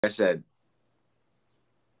I said,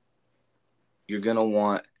 you're gonna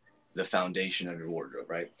want the foundation of your wardrobe,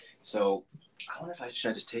 right? So I wonder if I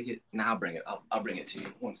should just take it. Nah, I'll bring it. I'll bring it to you.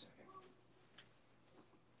 1 second.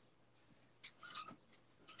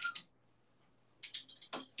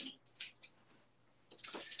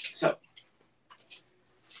 So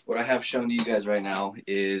what I have shown to you guys right now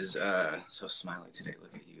is so smiley today.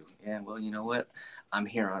 Look at you. Yeah, well, you know what? I'm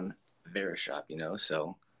here on Verishop,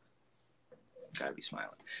 so gotta be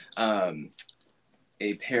smiling.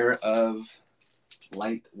 A pair of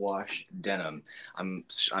light wash denim. I'm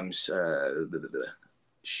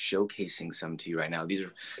showcasing some to you right now. These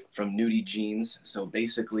are from Nudie jeans. So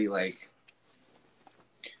basically, like,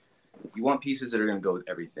 you want pieces that are going to go with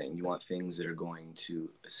everything. You want things that are going to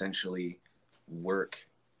essentially work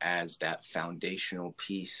as that foundational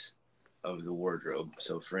piece of the wardrobe.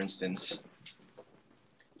 So for instance,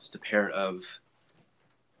 just a pair of,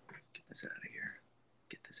 get this out of here.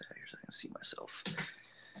 Get this out of here so I can see myself.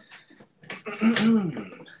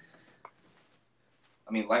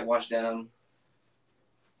 I mean, light wash denim.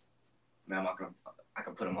 Man, I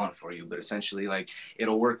can put them on for you, but essentially, like,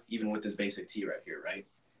 it'll work even with this basic tee right here, right?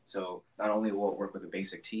 So not only will it work with a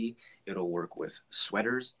basic tee, it'll work with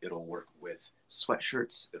sweaters, it'll work with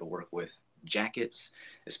sweatshirts, it'll work with jackets,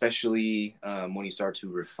 especially when you start to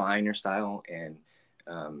refine your style and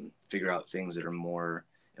figure out things that are more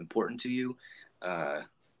important to you.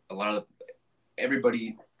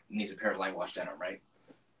 Everybody needs a pair of light wash denim, right?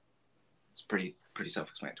 It's pretty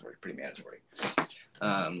self-explanatory, pretty mandatory.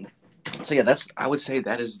 So yeah, I would say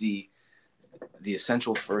that is the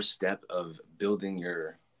essential first step of building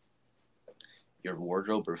your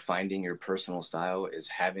wardrobe or finding your personal style, is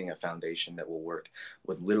having a foundation that will work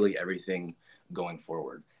with literally everything going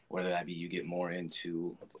forward. Whether that be you get more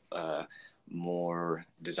into more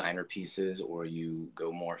designer pieces, or you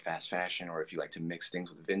go more fast fashion, or if you like to mix things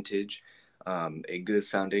with vintage, a good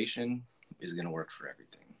foundation is going to work for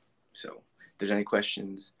everything. So if there's any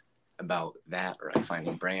questions about that, or like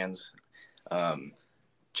finding brands,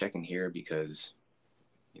 check in here, because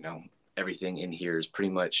everything in here is pretty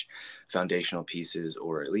much foundational pieces,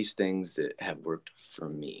 or at least things that have worked for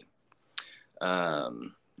me.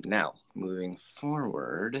 Now, moving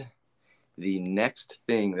forward, the next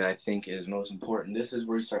thing that I think is most important, this is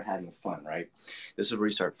where you start having fun, right? This is where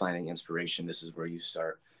you start finding inspiration. This is where you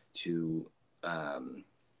start to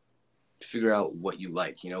figure out what you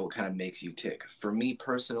like, what kind of makes you tick. For me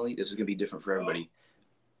personally, this is going to be different for everybody.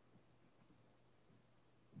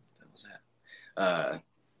 What was that?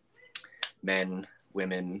 Men,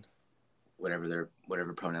 women,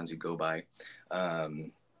 whatever pronouns you go by.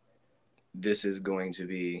 This is going to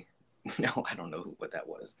be, no, I don't know what that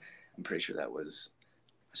was. I'm pretty sure that was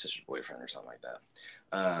my sister's boyfriend or something like that.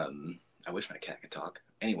 I wish my cat could talk.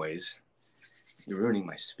 Anyways, you're ruining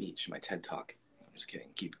my speech, my TED Talk. I'm just kidding.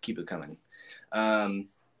 Keep it coming.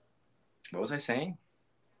 What was I saying?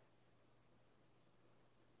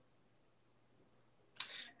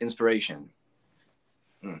 Inspiration.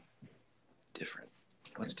 Different.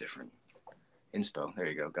 What's different? Inspo. There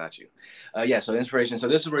you go. Got you. Yeah, so inspiration. So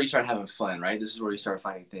this is where you start having fun, right? This is where you start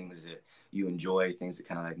finding things that you enjoy, things that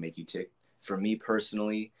kind of like make you tick. For me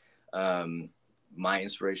personally, my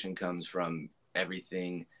inspiration comes from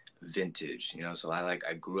everything vintage, so I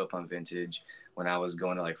grew up on vintage. When I was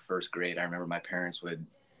going to like first grade, I remember my parents would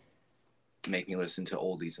make me listen to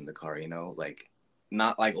oldies in the car, like,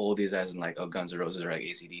 not like oldies as in like, oh, Guns N' Roses or like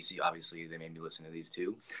AC/DC. Obviously, they made me listen to these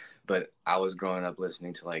too. But I was growing up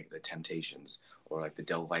listening to like the Temptations or like the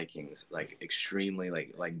Del Vikings, like extremely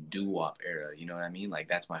like doo-wop era. You know what I mean? Like,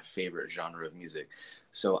 that's my favorite genre of music.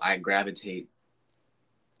 So I gravitate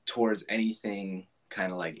towards anything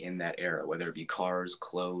kind of like in that era, whether it be cars,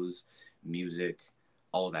 clothes, music,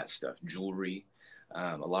 all of that stuff, jewelry,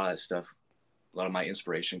 a lot of that stuff. A lot of my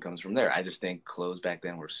inspiration comes from there. I just think clothes back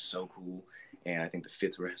then were so cool, and I think the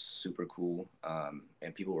fits were super cool.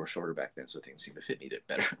 And people were shorter back then, so things seemed to fit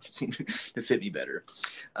me better.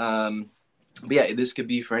 But yeah, this could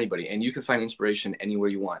be for anybody, and you can find inspiration anywhere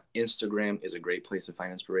you want. Instagram is a great place to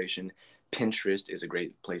find inspiration. Pinterest is a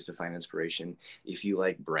great place to find inspiration. If you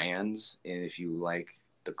like brands, and if you like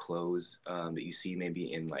the clothes that you see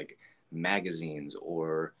maybe in like magazines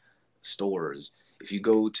or stores, if you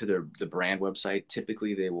go to the brand website,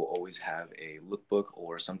 typically they will always have a lookbook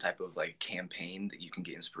or some type of like campaign that you can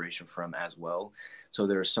get inspiration from as well. So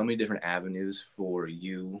there are so many different avenues for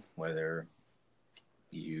you, whether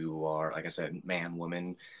you are, like I said, man,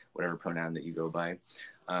 woman, whatever pronoun that you go by.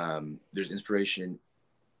 There's inspiration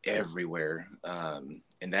everywhere. And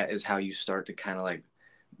that is how you start to kind of like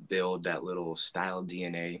build that little style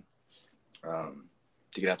DNA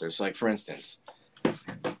to get out there. So like, for instance,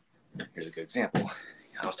 here's a good example.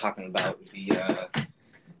 I was talking about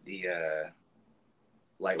the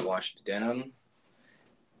light washed denim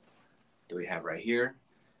that we have right here.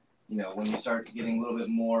 You know, when you start getting a little bit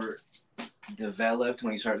more developed,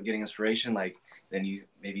 when you start getting inspiration, like then you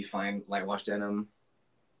maybe find light wash denim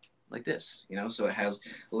like this, you know, so it has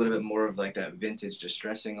a little bit more of like that vintage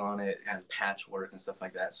distressing on it. It has patchwork and stuff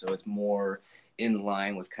like that, so it's more in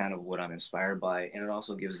line with kind of what I'm inspired by, and it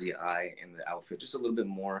also gives the eye and the outfit just a little bit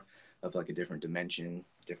more of like a different dimension,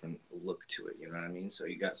 different look to it, you know what I mean? So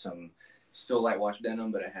you got some still light wash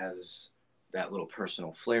denim, but it has that little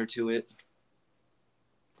personal flair to it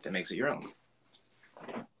that makes it your own.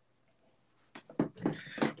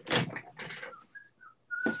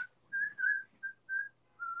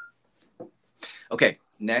 Okay,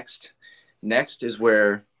 next is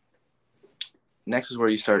where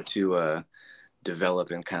you start to develop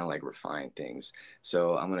and kind of like refine things.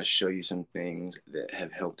 So I'm going to show you some things that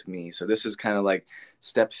have helped me. So this is kind of like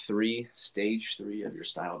step 3, stage 3 of your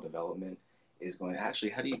style development is going, actually,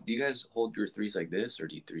 how do you guys hold your threes like this, or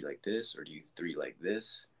do you three like this, or do you three like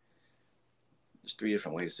this? There's 3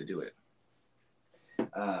 different ways to do it.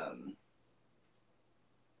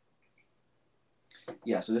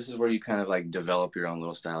 Yeah, so this is where you kind of like develop your own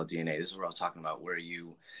little style DNA. This is what I was talking about, where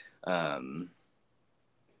you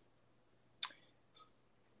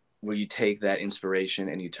take that inspiration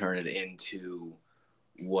and you turn it into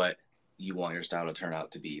what you want your style to turn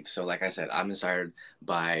out to be. So like I said, I'm inspired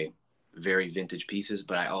by very vintage pieces,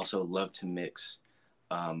 but I also love to mix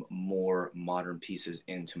more modern pieces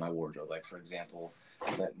into my wardrobe. Like, for example,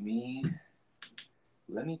 let me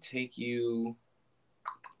take you.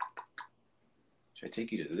 Should I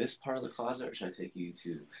take you to this part of the closet, or should I take you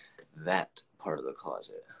to that part of the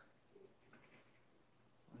closet?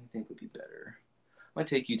 What do you think would be better? I'm gonna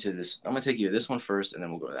take you to this one first, and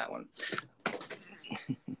then we'll go to that one.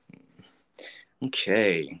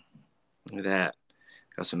 Okay, look at that.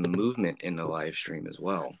 Got some movement in the live stream as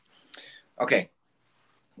well. Okay,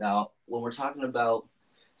 now when we're talking about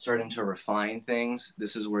starting to refine things,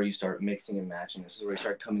 this is where you start mixing and matching. This is where you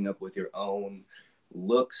start coming up with your own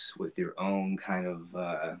looks, with your own kind of,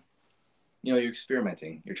 you're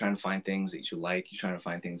experimenting. You're trying to find things that you like. You're trying to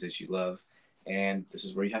find things that you love. And this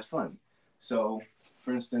is where you have fun. So,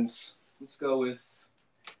 for instance, let's go with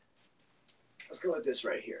this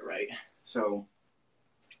right here, right? So,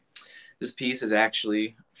 this piece is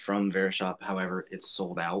actually from Verishop. However, it's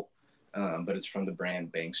sold out. But it's from the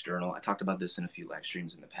brand Banks Journal. I talked about this in a few live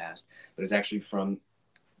streams in the past, but it's actually from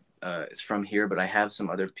here. But I have some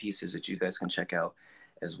other pieces that you guys can check out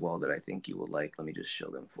as well that I think you will like. Let me just show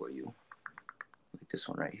them for you. Like this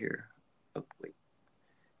one right here. Oh, wait.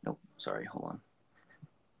 Nope. Sorry. Hold on.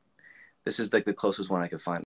 This is like the closest one I could find.